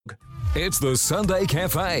It's the Sunday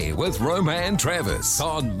Cafe with Roman Travis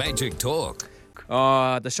on Magic Talk.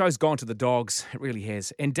 The show's gone to the dogs. It really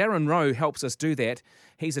has. And Darren Rowe helps us do that.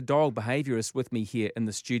 He's a dog behaviourist with me here in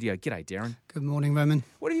the studio. G'day, Darren. Good morning, Roman.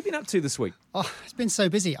 What have you been up to this week? Oh, it's been so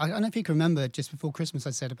busy. I don't know if you can remember just before Christmas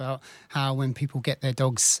I said about how when people get their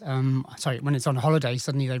dogs, when it's on holiday,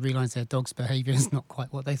 suddenly they realise their dog's behaviour is not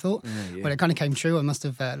quite what they thought. Yeah. Well, it kind of came true. I must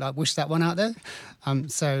have wished that one out there.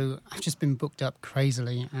 So I've just been booked up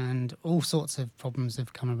crazily and all sorts of problems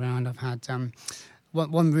have come around. I've had...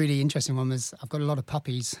 One really interesting one was I've got a lot of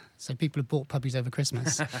puppies. So people have bought puppies over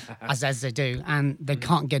Christmas, as they do, and they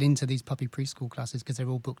can't get into these puppy preschool classes because they're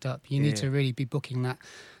all booked up. You need to really be booking that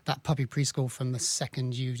puppy preschool from the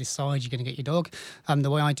second you decide you're going to get your dog. The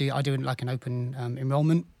way I do it like an open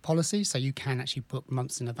enrolment policy, so you can actually book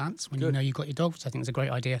months in advance when you know you've got your dog, which I think is a great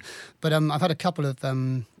idea. But I've had a couple of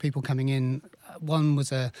people coming in. One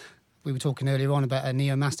was we were talking earlier on about a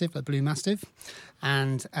neo-mastiff, a blue mastiff,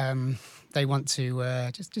 and they want to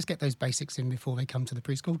just get those basics in before they come to the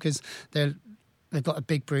preschool because they've got a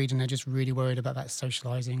big breed and they're just really worried about that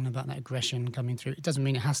socialising, about that aggression coming through. It doesn't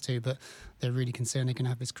mean it has to, but they're really concerned they can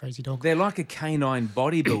have this crazy dog. They're like a canine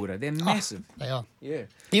bodybuilder. They're massive. They are. Yeah.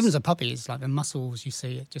 Even as a puppy, it's like the muscles you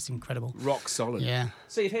see, it's just incredible. Rock solid. Yeah.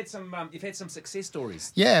 So you've had some success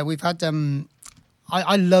stories. Yeah, we've had...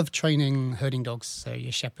 I love training herding dogs, so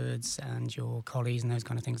your shepherds and your collies and those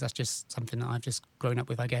kind of things. That's just something that I've just grown up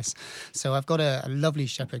with, I guess. So I've got a lovely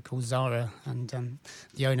shepherd called Zara, and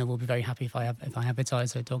the owner will be very happy if I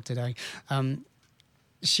advertise her dog today.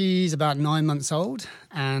 She's about 9 months old,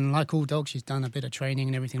 and like all dogs, she's done a bit of training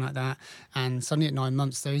and everything like that. And suddenly at 9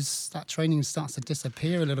 months, that training starts to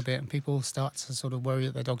disappear a little bit, and people start to sort of worry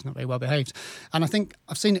that their dog's not very well behaved. And I think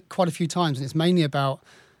I've seen it quite a few times, and it's mainly about...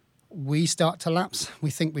 we start to lapse.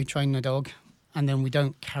 We think we train the dog and then we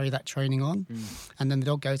don't carry that training on. And then the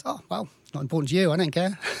dog goes, oh, well, it's not important to you, I don't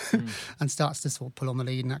care. And starts to sort of pull on the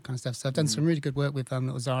lead and that kind of stuff. So I've done some really good work with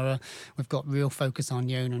little Zara. We've got real focus on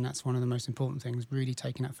the owner, and that's one of the most important things, really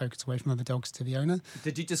taking that focus away from other dogs to the owner.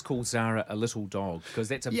 Did you just call Zara a little dog? Because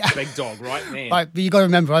that's a big dog, right, man? Right, but you've got to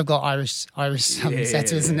remember, I've got Irish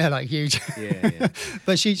setters and they're like huge. Yeah.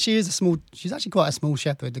 But she's actually quite a small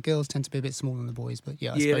shepherd. The girls tend to be a bit smaller than the boys, but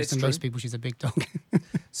I suppose to most people she's a big dog.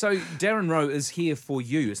 So Darren Rowe is here for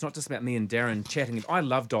you. It's not just about me and Darren chatting. I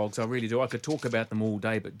love dogs, I really do. I could talk about them all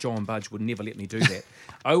day, but John Budge would never let me do that.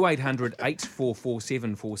 0800 844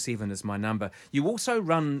 747 is my number. You also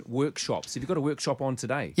run workshops. Have you got a workshop on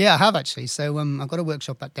today? Yeah, I have actually. So I've got a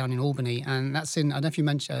workshop back down in Albany, and that's in, I don't know if you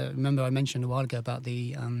remember I mentioned a while ago about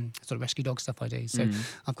the sort of rescue dog stuff I do. So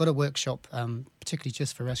I've got a workshop particularly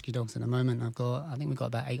just for rescue dogs at the moment. I think we've got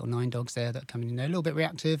about 8 or 9 dogs there that come in. They're a little bit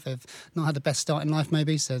reactive. They've not had the best start in life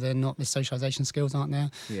maybe, so the socialisation skills aren't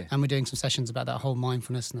there. Yeah. And we're doing some sessions about that whole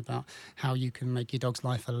mindfulness and about how you can make your dog's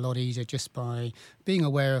life a lot easier just by being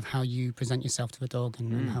aware of how you present yourself to the dog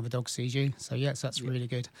and how the dog sees you. So so that's really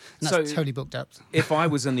good. And that's totally booked up. If I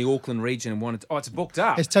was in the Auckland region and wanted to... Oh, it's booked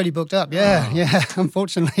up. It's totally booked up, yeah,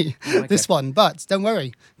 unfortunately, this one. But don't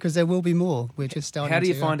worry, because there will be more. We're just starting. How do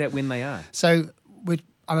you find out when they are? So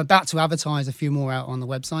I'm about to advertise a few more out on the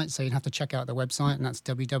website, so you'd have to check out the website, and that's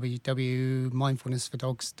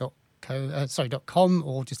www.mindfulnessfordogs.com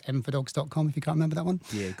or just mfordogs.com if you can't remember that one.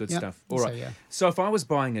 Yeah, good stuff. All right. So if I was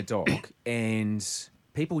buying a dog and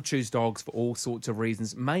people choose dogs for all sorts of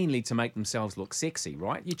reasons, mainly to make themselves look sexy,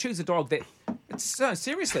 right? You choose a dog that...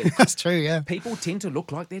 seriously. That's true, yeah. People tend to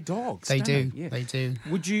look like their dogs. They do. Yeah. They do.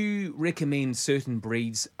 Would you recommend certain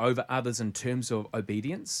breeds over others in terms of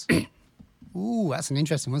obedience? Ooh, that's an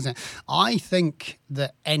interesting one, isn't it? I think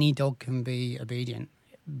that any dog can be obedient.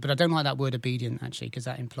 But I don't like that word obedient, actually, because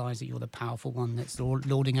that implies that you're the powerful one that's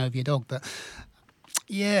lording over your dog. But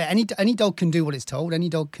yeah, any dog can do what it's told. Any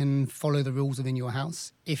dog can follow the rules within your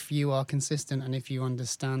house if you are consistent and if you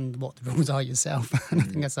understand what the rules are yourself. And I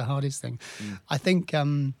think that's the hardest thing. I think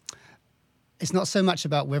it's not so much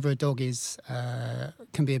about whether a dog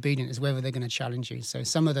can be obedient as whether they're going to challenge you. So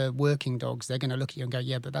some of the working dogs, they're going to look at you and go,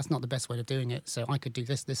 yeah, but that's not the best way of doing it. So I could do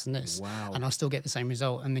this, this and this. Wow. And I'll still get the same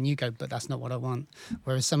result. And then you go, but that's not what I want.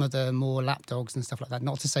 Whereas some of the more lap dogs and stuff like that,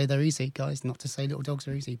 not to say they're easy, guys, not to say little dogs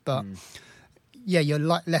are easy, but yeah, you're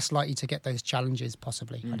less likely to get those challenges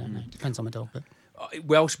possibly. I don't know. Depends on the dog, but...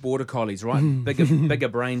 Welsh Border Collies, right? Bigger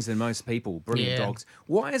brains than most people. Brilliant dogs.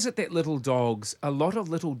 Why is it that a lot of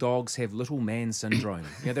little dogs have little man syndrome?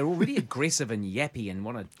 They're already aggressive and yappy and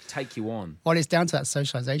want to take you on. Well, it's down to that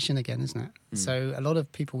socialisation again, isn't it? So a lot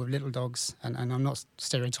of people with little dogs, and I'm not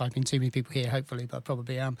stereotyping too many people here, hopefully, but I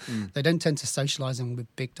probably am, they don't tend to socialise them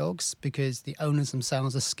with big dogs because the owners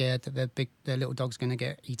themselves are scared that their little dog's going to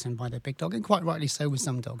get eaten by their big dog, and quite rightly so with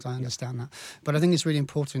some dogs, I understand that. But I think it's really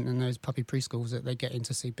important in those puppy preschools that they get in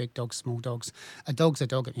to see big dogs, small dogs. A dog's a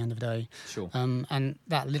dog at the end of the day. Sure. And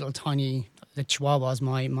that little tiny, the Chihuahua's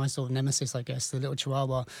my sort of nemesis, I guess, the little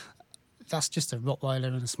Chihuahua. That's just a Rottweiler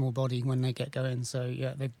in a small body when they get going. So,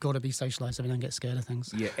 yeah, they've got to be socialised so they don't get scared of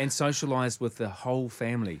things. Yeah, and socialised with the whole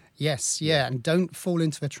family. Yes, yeah, and don't fall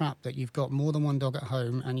into the trap that you've got more than one dog at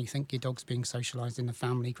home and you think your dog's being socialised in the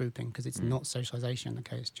family grouping, because it's not socialisation,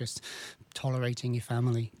 okay? It's just tolerating your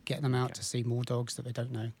family, getting them out to see more dogs that they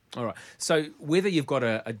don't know. All right. So whether you've got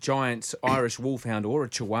a giant Irish wolfhound or a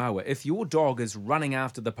Chihuahua, if your dog is running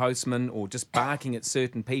after the postman or just barking at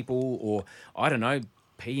certain people or, I don't know,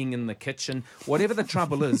 peeing in the kitchen, whatever the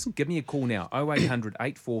trouble is, give me a call now, 0800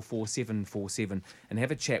 844 747, and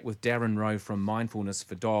have a chat with Darren Rowe from Mindfulness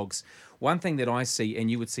for Dogs. One thing that I see,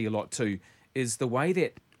 and you would see a lot too, is the way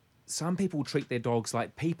that some people treat their dogs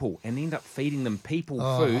like people and end up feeding them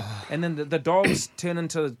food, and then the dogs turn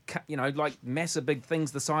into, like massive big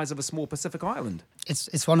things the size of a small Pacific island.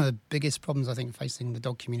 It's one of the biggest problems, I think, facing the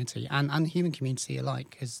dog community and human community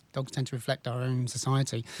alike, because dogs tend to reflect our own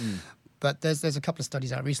society. But there's a couple of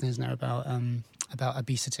studies out recently, isn't there, about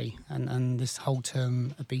obesity, and this whole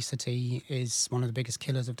term obesity is one of the biggest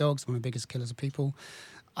killers of dogs, one of the biggest killers of people.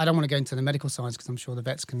 I don't want to go into the medical science because I'm sure the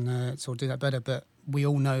vets can sort of do that better, but we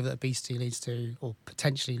all know that obesity leads to, or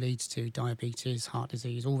potentially leads to, diabetes, heart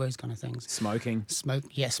disease, all those kind of things. Smoking.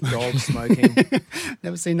 Smoking. Dog smoking.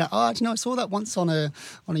 Never seen that. Oh, actually, no, I saw that once on a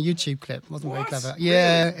YouTube clip. Wasn't very clever. Really?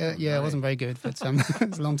 Yeah, it wasn't very good, but it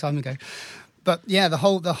was a long time ago. But yeah, the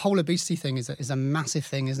whole obesity thing is a massive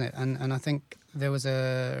thing, isn't it? And I think there was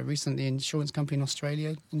recently insurance company in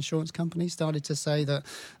Australia, started to say that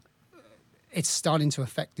it's starting to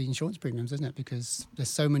affect the insurance premiums, isn't it? Because there's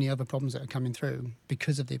so many other problems that are coming through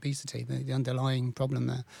because of the obesity, the underlying problem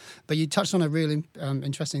there. But you touched on a really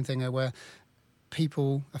interesting thing there where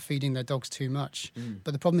people are feeding their dogs too much.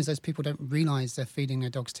 But the problem is those people don't realise they're feeding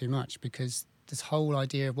their dogs too much, because this whole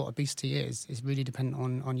idea of what obesity is really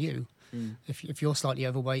dependent on you. If you're slightly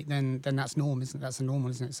overweight, then that's normal, isn't it? That's a normal,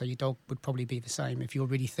 isn't it? So your dog would probably be the same. If you're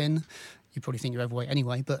really thin, you probably think you're overweight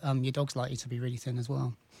anyway, but your dog's likely to be really thin as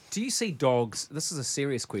well. Do you see dogs, this is a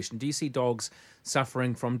serious question, do you see dogs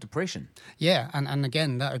suffering from depression? Yeah, and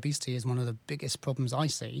again, that obesity is one of the biggest problems I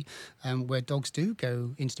see, where dogs do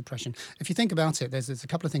go into depression. If you think about it, there's a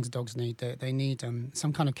couple of things dogs need. They need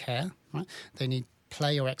some kind of care, right? They need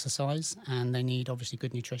play or exercise, and they need obviously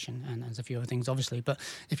good nutrition, and there's a few other things obviously. But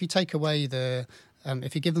if you take away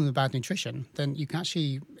if you give them the bad nutrition, then you can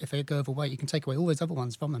actually, if they go overweight, you can take away all those other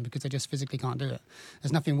ones from them because they just physically can't do it.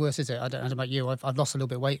 There's nothing worse, is it? I don't know about you. I've lost a little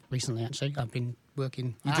bit of weight recently, actually. I've been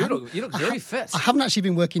working. You look very fit. I haven't actually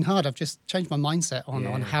been working hard. I've just changed my mindset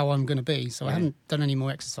on how I'm going to be. So I haven't done any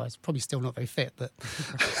more exercise. Probably still not very fit, but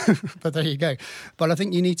but there you go. But I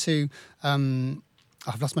think you need to.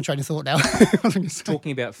 I've lost my train of thought now.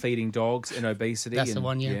 Talking about feeding dogs and obesity. That's the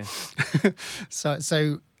one, yeah.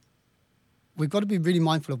 So we've got to be really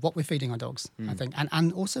mindful of what we're feeding our dogs, I think,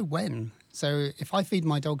 and also when. So if I feed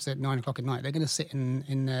my dogs at 9 o'clock at night, they're going to sit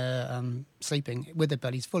in their sleeping with their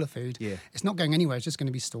bellies full of food. Yeah. It's not going anywhere. It's just going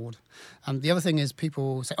to be stored. The other thing is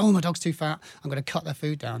people say, oh, my dog's too fat, I'm going to cut their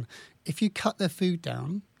food down. If you cut their food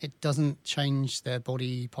down, it doesn't change their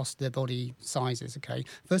body sizes, okay?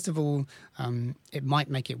 First of all, it might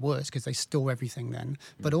make it worse because they store everything then.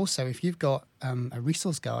 But also, if you've got a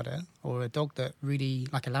resource guarder or a dog that really,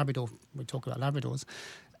 like a Labrador, we talk about Labradors,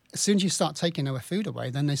 as soon as you start taking their food away,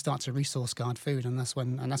 then they start to resource guard food, and that's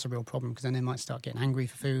a real problem, because then they might start getting angry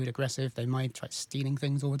for food, aggressive. They might try stealing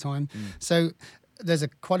things all the time. So there's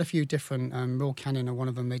quite a few different. Royal Canin are one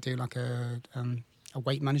of them. They do like a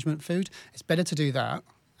weight management food. It's better to do that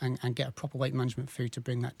and get a proper weight management food to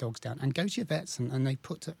bring that dogs down, and go to your vets and they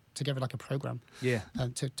put together like a program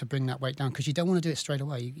to bring that weight down, because you don't want to do it straight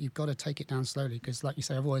away. You've got to take it down slowly, because like you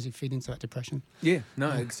say, otherwise you feed into that depression.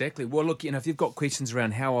 Exactly. Well, look, if you've got questions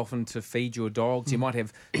around how often to feed your dogs, you might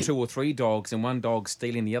have 2 or 3 dogs and one dog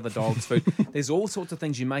stealing the other dog's food. There's all sorts of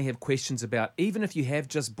things you may have questions about, even if you have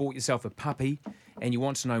just bought yourself a puppy and you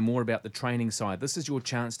want to know more about the training side. This is your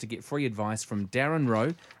chance to get free advice from Darren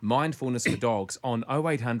Rowe, Mindfulness for Dogs, on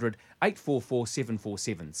 0800 844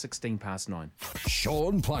 747, 16 past 9.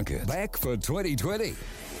 Sean Plunkett, back for 2020.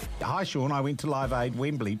 Hi, Sean. I went to Live Aid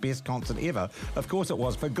Wembley, best concert ever. Of course it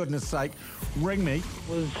was, for goodness sake. Ring me. It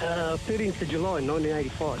was 13th of July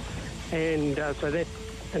 1985. And so that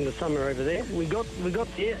in the summer over there. We got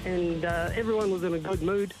there, and everyone was in a good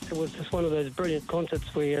mood. It was just one of those brilliant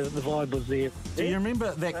concerts where the vibe was there. Do you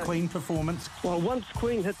remember that Queen performance? Well, once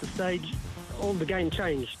Queen hit the stage, all the game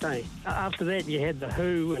changed, eh? After that, you had The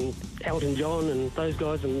Who and Elton John and those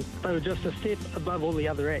guys, and they were just a step above all the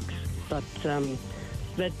other acts. But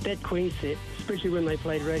that Queen set, especially when they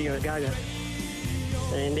played Radio Gaga,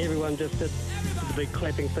 and everyone just did the big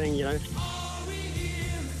clapping thing, you know.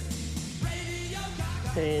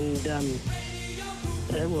 And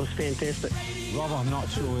it was fantastic. Rob, I'm not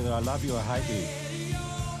sure whether I love you or hate you.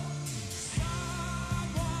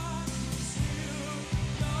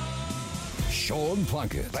 Sean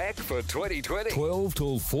Plunkett. Back for 2020. 12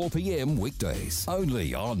 till 4 p.m. weekdays.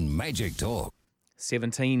 Only on Magic Talk.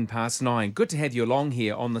 17 past 9. Good to have you along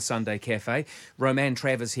here on the Sunday Cafe. Roman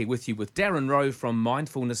Travers here with you with Darren Rowe from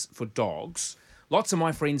Mindfulness for Dogs. Lots of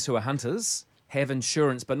my friends who are hunters have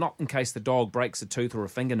insurance, but not in case the dog breaks a tooth or a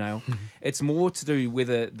fingernail. It's more to do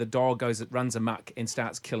whether the dog runs amok and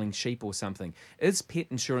starts killing sheep or something. Is pet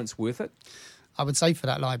insurance worth it? I would say for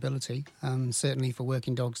that liability, certainly for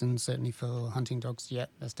working dogs and certainly for hunting dogs, yeah,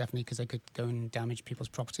 that's definitely because they could go and damage people's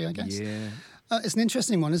property, I guess. Yeah. It's an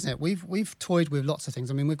interesting one, isn't it? We've toyed with lots of things.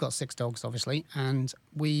 I mean, we've got 6 dogs, obviously, and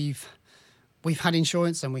we've had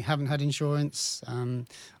insurance and we haven't had insurance.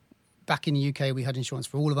 Back in the UK, we had insurance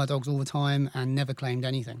for all of our dogs all the time and never claimed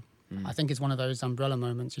anything. I think it's one of those umbrella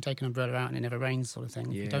moments. You take an umbrella out and it never rains sort of thing.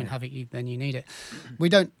 Yeah. If you don't have it, then you need it. We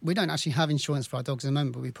don't actually have insurance for our dogs at the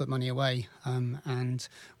moment, but we put money away. And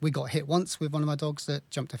we got hit once with one of our dogs that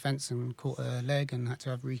jumped a fence and caught a leg and had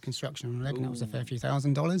to have reconstruction on a leg, and that was a fair few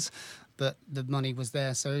 $1,000s. But the money was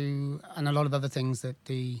there. So, and a lot of other things that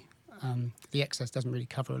the excess doesn't really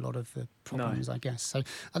cover a lot of the problems, I guess. So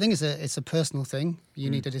I think it's a personal thing. You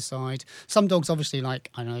need to decide. Some dogs, obviously, like,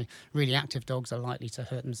 I know, really active dogs are likely to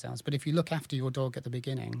hurt themselves. But if you look after your dog at the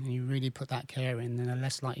beginning and you really put that care in, then they're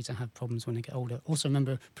less likely to have problems when they get older. Also,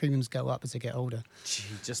 remember, premiums go up as they get older. Gee,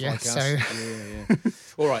 just Yeah, like us. so- Yeah.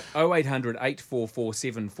 All right, 0800 844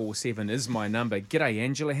 747 is my number. G'day,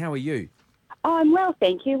 Angela. How are you? I'm well,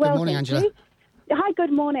 thank you. Good morning, Angela. Hi,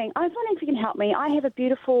 good morning. I was wondering if you can help me. I have a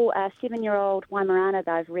beautiful 7-year-old Weimaraner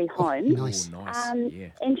that I've rehomed. Oh, nice. Oh, nice. Yeah.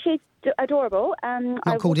 And she's adorable.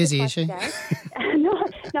 Not called Izzy, is she?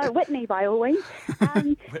 No, Whitney by all means.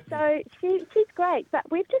 So she's great, but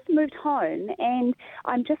we've just moved home and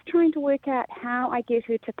I'm just trying to work out how I get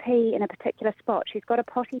her to pee in a particular spot. She's got a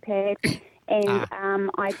potty pad and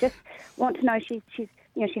I just want to know, she's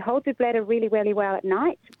she holds her bladder really, really well at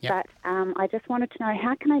night, but I just wanted to know,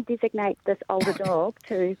 how can I designate this older dog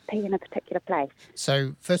to pee in a particular place?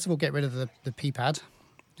 So first of all, get rid of the pee pad.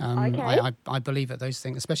 Okay. I believe that those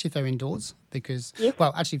things, especially if they're indoors, because,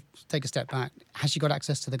 well, actually, take a step back. Has she got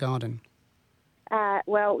access to the garden?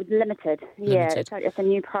 Well, limited. Yeah, Limited. it's a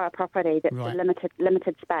new property that's Right. a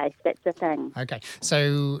limited space. That's the thing. Okay.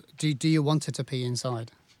 So do you want her to pee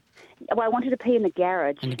inside? Well, I wanted to pee in the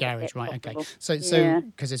garage. In the if garage, that's right, okay. possible. So Yeah.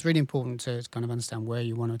 because it's really important to kind of understand where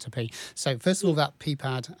you want her to pee. So first of all, that pee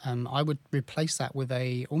pad, I would replace that with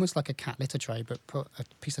almost like a cat litter tray, but put a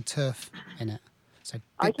piece of turf in it. So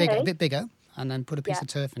a bit bigger, and then put a piece of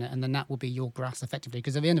turf in it, and then that will be your grass effectively.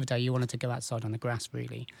 Because at the end of the day, you want her to go outside on the grass,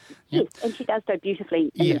 really. Yes, and she does so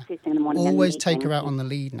beautifully in the first thing in the morning. and in the Always take her evening. out on the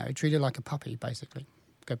lead now. Treat her like a puppy, basically.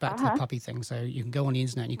 Go back to the puppy thing. So you can go on the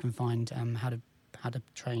internet and you can find how to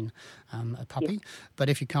train a puppy. But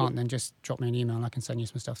if you can't, then just drop me an email and I can send you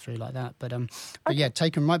some stuff through like that. But yeah,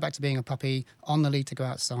 take them right back to being a puppy, on the lead to go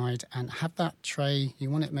outside, and have that tray.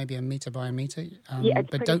 You want it maybe 1 metre by 1 metre.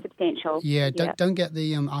 It's but pretty substantial. Yeah, don't get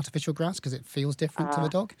the artificial grass because it feels different to the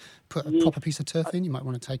dog. Put a proper piece of turf in. You might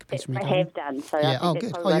want to take a piece from your I garden. have done. So Yeah. I think Good.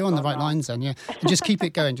 that's Oh, probably you're on the what's right gone lines then. Yeah. And just keep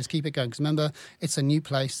it going. Just keep it going. Because remember, it's a new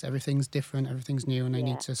place. Everything's different. Everything's new, and they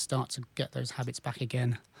need to start to get those habits back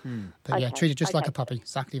again. But yeah, Okay, treat it just like okay. a puppy.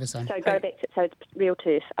 Exactly the same. So go back to, so it's real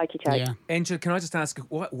turf. Okay, Yeah. Angela, can I just ask,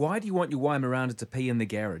 why do you want your Weimaraner to pee in the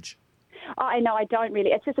garage? Oh, I know, I don't really.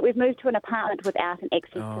 It's just that we've moved to an apartment without an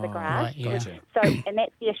access to the grass. Right, yeah. Gotcha. So, and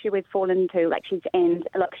that's the issue we've fallen into. Like she's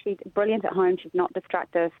brilliant at home. She's not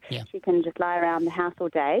destructive. Yeah. She can just lie around the house all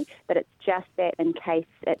day. But it's just that in case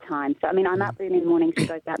at times. So, I mean, I'm up early in the morning. She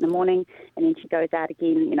goes out in the morning, and then she goes out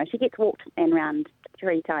again. You know, she gets walked and around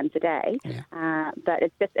 3 times a day. Yeah. But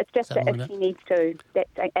it's just that if she needs to, that's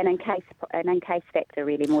an in case factor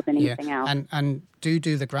really more than anything else. And do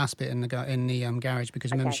the grass bit in the garage,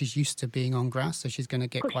 because remember she's used to being on grass, so she's going to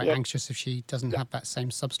get quite anxious if she doesn't have that same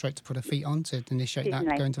substrate to put her feet on to initiate that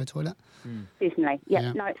going to the toilet. Definitely,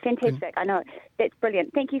 yeah. No, fantastic. I know, that's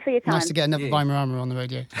brilliant. Thank you for your time. Nice to get another Weimaraner on the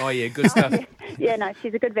radio. Oh yeah, good stuff. No,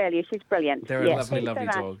 she's a good value. She's brilliant. They're a lovely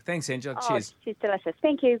dog. Thanks, Angela. Cheers. She's delicious.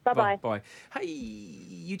 Thank you. Bye-bye. Bye. Hey,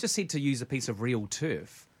 you just said to use a piece of real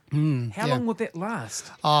turf. How long would that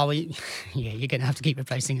last? Oh, well, you're going to have to keep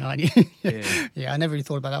replacing it, aren't you? I never really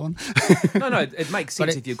thought about that one. No, it makes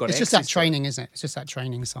sense if you've got it's just that training, isn't it? It's just that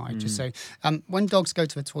training side. Just so when dogs go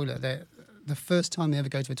to a toilet, the first time they ever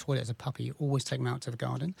go to a toilet as a puppy, you always take them out to the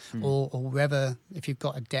garden or wherever, if you've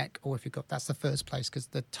got a deck or if you've got, that's the first place, because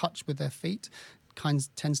the touch with their feet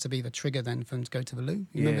tends to be the trigger then for them to go to the loo.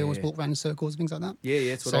 You remember they always walk around in circles and things like that? Yeah,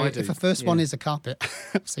 that's what I do. So if the first one is a carpet,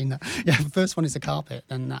 I've seen that. Yeah, if the first one is a carpet,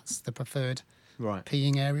 then that's the preferred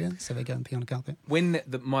peeing area, so they go and pee on a carpet. When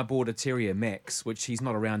my border terrier, Max, which he's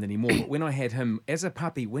not around anymore, but when I had him as a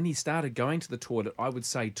puppy, when he started going to the toilet, I would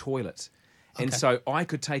say toilet. And so I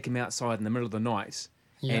could take him outside in the middle of the night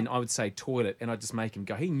and I would say toilet, and I'd just make him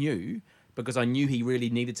go. He knew, because I knew he really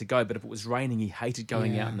needed to go, but if it was raining, he hated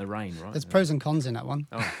going out in the rain, right? There's pros and cons in that one.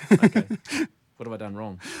 Oh, okay. What have I done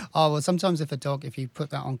wrong? Oh, well, sometimes if you put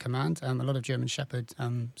that on command, a lot of German Shepherd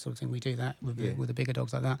sort of thing, we do that with the bigger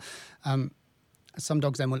dogs like that. Some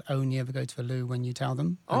dogs then will only ever go to the loo when you tell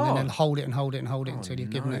them, and then they'll hold it until you've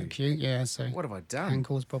given it a cue. Yeah, so what have I done? Can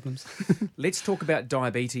cause problems. Let's talk about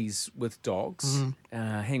diabetes with dogs.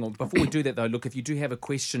 Hang on, before we do that though, look, if you do have a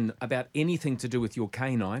question about anything to do with your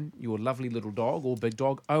canine, your lovely little dog or big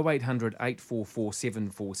dog, 0800 844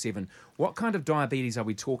 747. What kind of diabetes are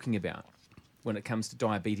we talking about when it comes to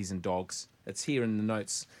diabetes in dogs? It's here in the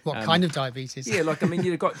notes. What kind of diabetes? Yeah, like, I mean,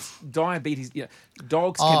 you've got diabetes.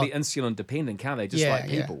 Dogs can be insulin dependent, can't they? Just like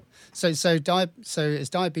people. So it's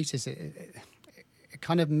diabetes. It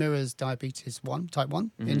kind of mirrors diabetes type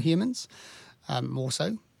 1 in humans, more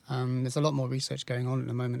so. There's a lot more research going on at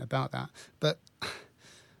the moment about that. But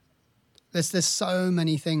there's so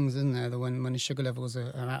many things in there that when the sugar levels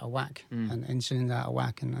are out of whack and insulin's out of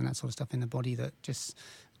whack and that sort of stuff in the body, that just...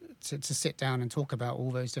 To sit down and talk about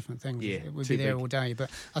all those different things, it would be there all day.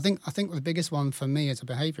 But I think the biggest one for me as a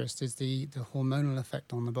behaviourist is the hormonal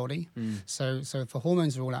effect on the body. So if the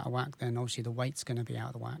hormones are all out of whack, then obviously the weight's going to be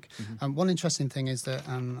out of whack. One interesting thing is that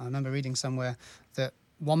I remember reading somewhere that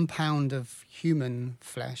 1 pound of human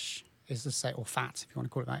flesh is or fat, if you want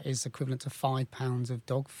to call it that, is equivalent to 5 pounds of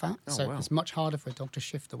dog fat. It's much harder for a dog to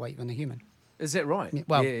shift the weight than a human. Is that right?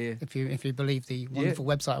 Well, if you believe the wonderful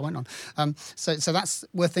website I went on, so that's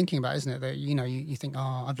worth thinking about, isn't it? That you think,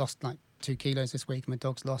 I've lost like 2 kilos this week, and my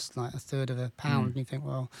dog's lost like a third of a pound, and you think,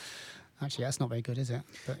 well, actually that's not very good, is it?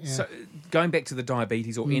 But, So going back to the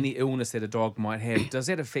diabetes or any illness that a dog might have, does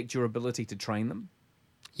that affect your ability to train them?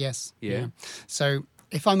 Yes. Yeah. So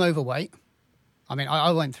if I'm overweight. I mean,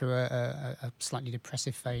 I went through a slightly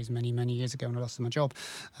depressive phase many, many years ago when I lost my job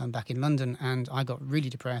back in London, and I got really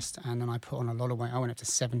depressed, and then I put on a lot of weight. I went up to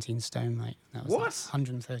 17 stone, mate. That was like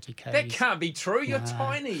 130 kg. That can't be true. You're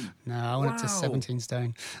tiny. No, I went up to 17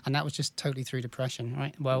 stone, and that was just totally through depression,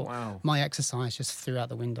 right? Well, my exercise just threw out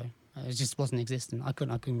the window. It just wasn't existent. I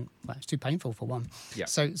couldn't. Well, it's too painful for one. Yeah.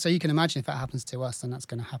 So you can imagine if that happens to us, then that's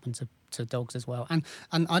going to happen to dogs as well. And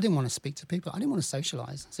I didn't want to speak to people. I didn't want to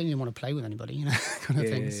socialise. I certainly didn't want to play with anybody, kind of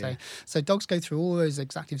thing. Yeah. So dogs go through all those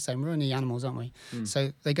exactly the same. We're only animals, aren't we?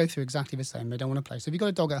 So they go through exactly the same. They don't want to play. So if you've got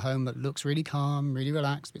a dog at home that looks really calm, really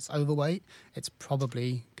relaxed, but it's overweight, it's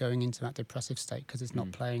probably going into that depressive state because it's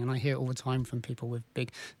not playing. And I hear it all the time from people with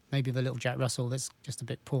maybe the little Jack Russell that's just a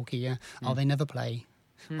bit porky. Yeah. Oh, they never play.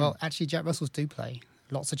 Well, actually, Jack Russells do play.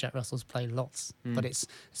 Lots of Jack Russells play lots. But it's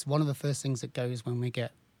one of the first things that goes when we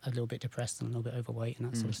get a little bit depressed and a little bit overweight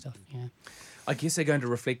and that sort of stuff. Yeah. I guess they're going to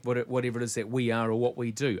reflect whatever it is that we are or what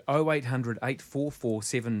we do. 0800 844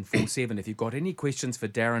 747. If you've got any questions for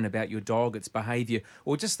Darren about your dog, its behaviour,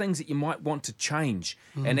 or just things that you might want to change.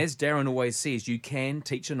 And as Darren always says, you can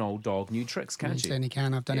teach an old dog new tricks, can't you? Certainly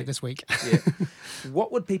can. I've done it this week.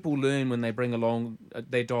 What would people learn when they bring along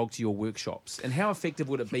their dog to your workshops? And how effective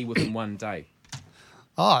would it be within one day?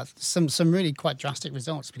 Some really quite drastic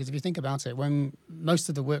results, because if you think about it, when most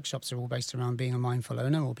of the workshops are all based around being a mindful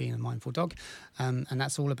owner or being a mindful dog, and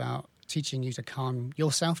that's all about teaching you to calm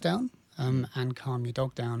yourself down and calm your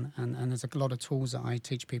dog down. And there's a lot of tools that I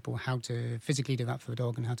teach people how to physically do that for the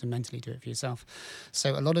dog and how to mentally do it for yourself.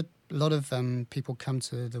 So a lot of people come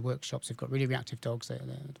to the workshops who've got really reactive dogs. They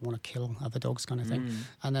want to kill other dogs, kind of thing.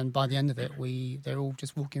 And then by the end of it, they're all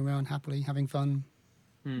just walking around happily, having fun,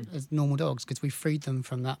 as normal dogs, because we freed them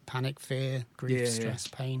from that panic, fear, grief, Yeah, stress,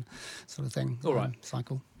 pain sort of thing. All right.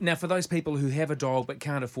 Cycle. Now, for those people who have a dog but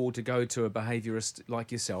can't afford to go to a behaviourist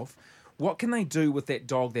like yourself, what can they do with that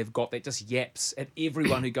dog they've got that just yaps at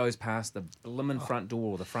everyone who goes past the blimmin' front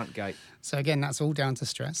door or the front gate? So again, that's all down to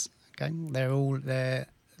stress. Okay,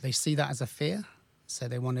 they see that as a fear, so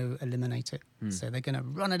they want to eliminate it. So they're going to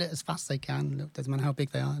run at it as fast as they can, doesn't matter how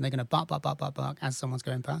big they are, and they're going to bark, bark, bark, bark, bark as someone's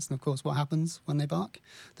going past. And of course, what happens when they bark?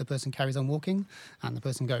 The person carries on walking, and the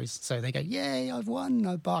person goes. So they go, "Yay, I've won!"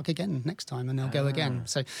 I'll bark again next time, and they'll go again.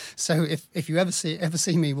 So if you ever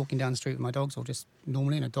see me walking down the street with my dogs, or just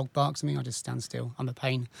normally, and a dog barks at me, I just stand still. I'm a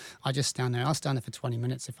pain. I just stand there. I'll stand there for 20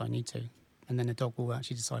 minutes if I need to. And then the dog will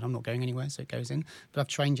actually decide I'm not going anywhere, so it goes in. But I've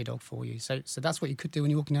trained your dog for you. So that's what you could do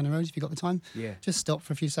when you're walking down the road if you've got the time. Yeah. Just stop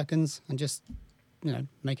for a few seconds and just,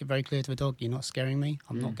 make it very clear to the dog, you're not scaring me.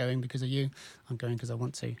 I'm not going because of you. I'm going because I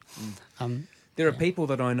want to. There are people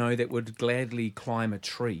that I know that would gladly climb a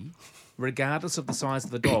tree, regardless of the size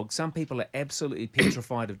of the dog. Some people are absolutely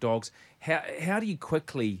petrified of dogs. How do you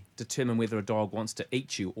quickly determine whether a dog wants to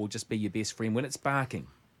eat you or just be your best friend when it's barking?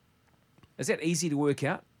 Is that easy to work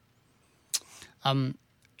out?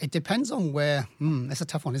 It depends on where. It's a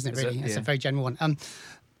tough one, isn't it? Really, it's a very general one.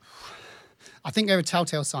 I think there are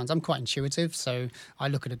telltale signs. I'm quite intuitive, so I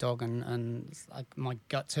look at a dog and like my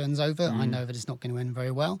gut turns over. I know that it's not going to end very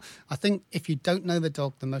well. I think if you don't know the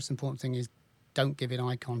dog, the most important thing is don't give it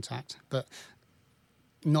eye contact, but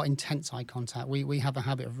not intense eye contact. We have a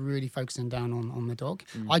habit of really focusing down on the dog.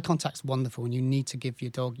 Eye contact's wonderful, and you need to give your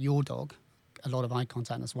dog a lot of eye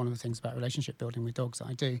contact. That's one of the things about relationship building with dogs that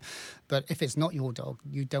I do. But if it's not your dog,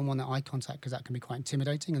 you don't want that eye contact because that can be quite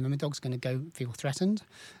intimidating, and then the dog's going to go feel threatened,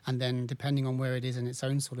 and then depending on where it is in its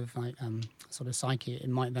own sort of psyche, it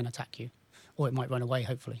might then attack you, or it might run away,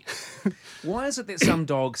 hopefully. Why is it that some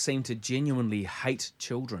dogs seem to genuinely hate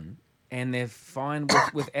children and they're fine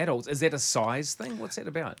with adults? Is that a size thing? What's that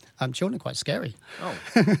about? Children are quite scary. Oh,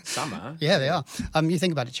 some are. Yeah, they are. You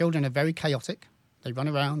think about it, children are very chaotic. They run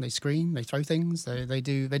around, they scream, they throw things. They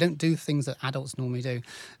don't do things that adults normally do.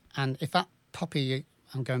 And if that puppy,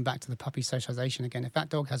 I'm going back to the puppy socialisation again, if that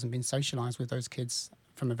dog hasn't been socialised with those kids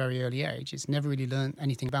from a very early age, it's never really learned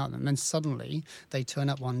anything about them. And then suddenly they turn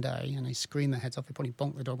up one day and they scream their heads off. They probably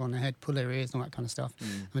bonk the dog on the head, pull their ears and all that kind of stuff.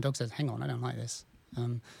 And the dog says, hang on, I don't like this.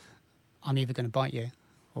 I'm either going to bite you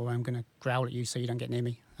or I'm going to growl at you so you don't get near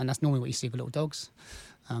me. And that's normally what you see with little dogs.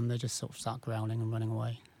 They just sort of start growling and running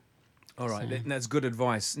away. All right, that's good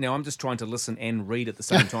advice. Now, I'm just trying to listen and read at the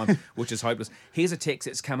same time, which is hopeless. Here's a text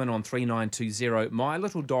that's come in on 3920. My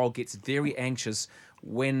little dog gets very anxious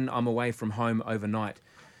when I'm away from home overnight.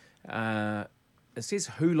 It says,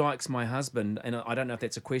 who likes my husband? And I don't know if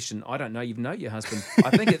that's a question. I don't know. You know your husband.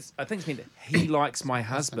 I think it's meant he likes my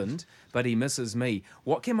husband, but he misses me.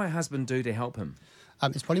 What can my husband do to help him?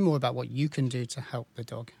 It's probably more about what you can do to help the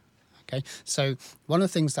dog. Okay, so one of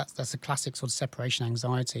the things that's a classic sort of separation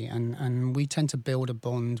anxiety, and we tend to build a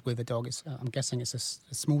bond with a dog. I'm guessing it's a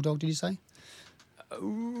small dog. Did you say?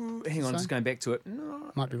 Hang on, just going back to it.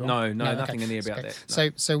 No, might be wrong. No, okay. nothing in there about that. No.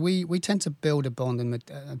 So we tend to build a bond, and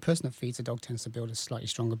a person that feeds a dog tends to build a slightly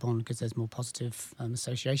stronger bond because there's more positive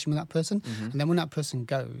association with that person. And then when that person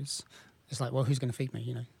goes, it's like, well, who's going to feed me?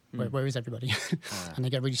 You know. Where is everybody? And they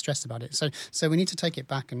get really stressed about it. So we need to take it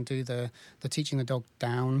back and do the teaching the dog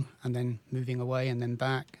down and then moving away and then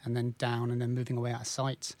back and then down and then moving away out of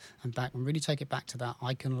sight and back, and really take it back to that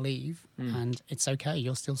I can leave and it's okay,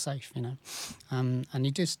 you're still safe, you know. And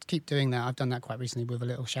you just keep doing that. I've done that quite recently with a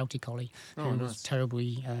little shouty collie who was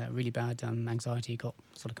terribly, really bad anxiety, got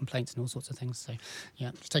sort of complaints and all sorts of things. So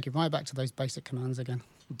yeah, just take it right back to those basic commands again.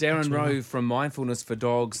 Darren Rowe from Mindfulness for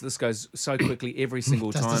Dogs. This goes so quickly every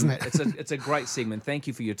single time. It's a great segment. Thank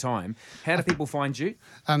you for your time. How do people find you?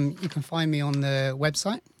 You can find me on the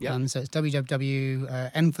website. Yep. So it's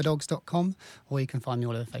www.mfordogs.com, or you can find me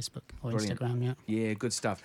all over Facebook or Brilliant. Instagram. Yeah, good stuff.